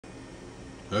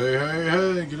Hey, hey,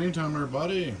 hey, good evening,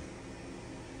 everybody.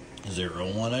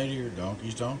 0180 or Donkey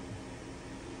Stomper.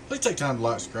 Please take time to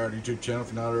like, subscribe to our YouTube channel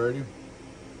if you're not already.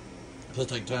 Please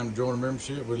take time to join the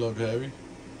membership. We'd love to have you.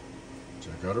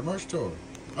 Check out our merch store.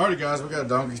 Alrighty, guys, we got a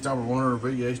Donkey Stomper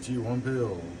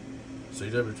 100V-HG-1Pill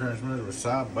CW transmitter with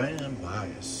sideband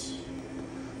bias.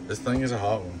 This thing is a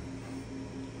hot one.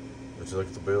 Let's look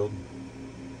at the build.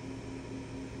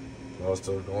 All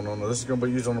stuff going on. This is going to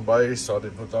be used on the base, so I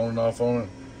didn't put the on and off on it.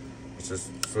 It's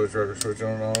just switch, regular switch on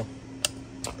and off.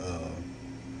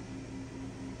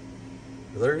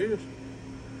 There it is.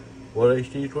 What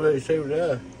HG-12 would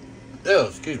I? Oh,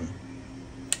 excuse me.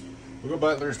 We'll go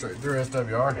back there straight through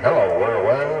SWR. Hello,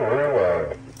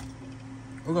 well.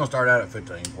 We're going to start out at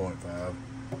 15.5.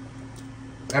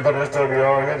 And by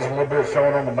SWR, it's a little bit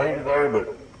showing on the meter there,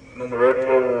 but on the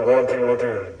radio, 1, 2, 1, 2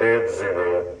 is dead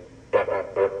zero.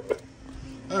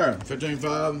 Alright,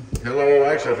 15.5. Hello,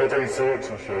 actually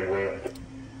 15.6. I'll show you that.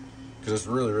 Because it's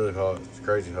really, really hot. It's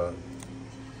crazy hot.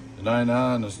 The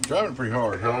 99 is driving pretty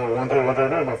hard. Hello, 1, 2, 1,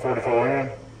 2, my 44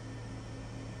 in.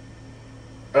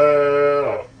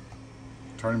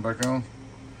 Turning back on.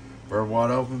 Bird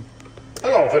wide open.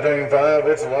 Hello, 15.5.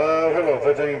 It's alive. Hello,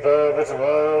 15.5. It's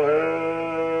alive.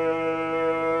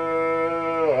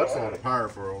 That's a lot of power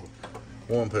for a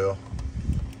 1Pill.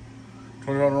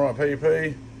 21 watt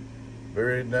PP.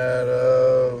 Buried in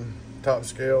that top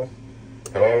scale.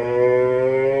 Hello,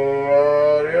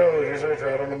 audio. You say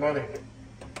right on the money.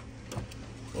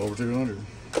 Over 200.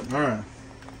 Alright.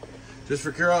 Just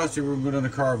for curiosity, we're going to go down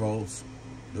to car volts.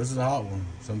 This is a hot one.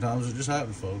 Sometimes it just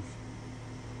happens, folks.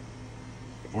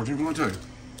 14.2.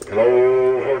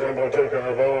 Hello, 14.2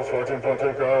 car volts,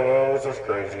 14.2 car volts. That's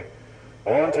crazy.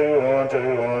 1, 2, 1,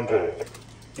 2, 1, 2.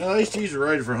 Now, HGs are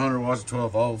rated for 100 watts at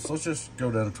 12 volts. Let's just go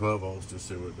down to 12 volts to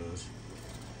see what it does.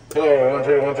 Hello, 1,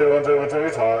 2, 1, 2, 1, 2, 1, 2.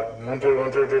 It's hot. 1, 2,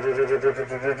 1, 2, 2, 2, 2, 2, 2, 2,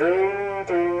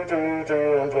 2, 2,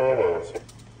 2, on 12 volts.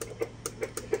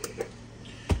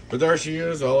 But there she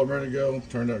is, all ready to go.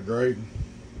 Turned out great.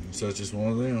 Such as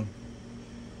one of them.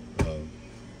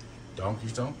 Donkey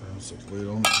Stomper. I'll stick the lid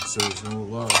on it and see what it's going to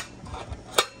look like.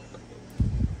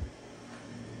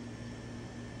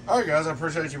 Alright, guys, I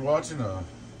appreciate you watching.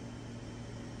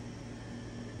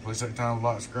 Please take time to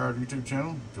like, subscribe to our YouTube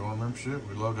channel. Join our membership.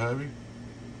 We'd love to have you.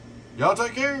 Y'all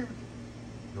take care.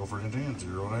 Go for the 10,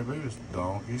 0 8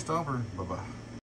 Donkey Stomper. Bye-bye.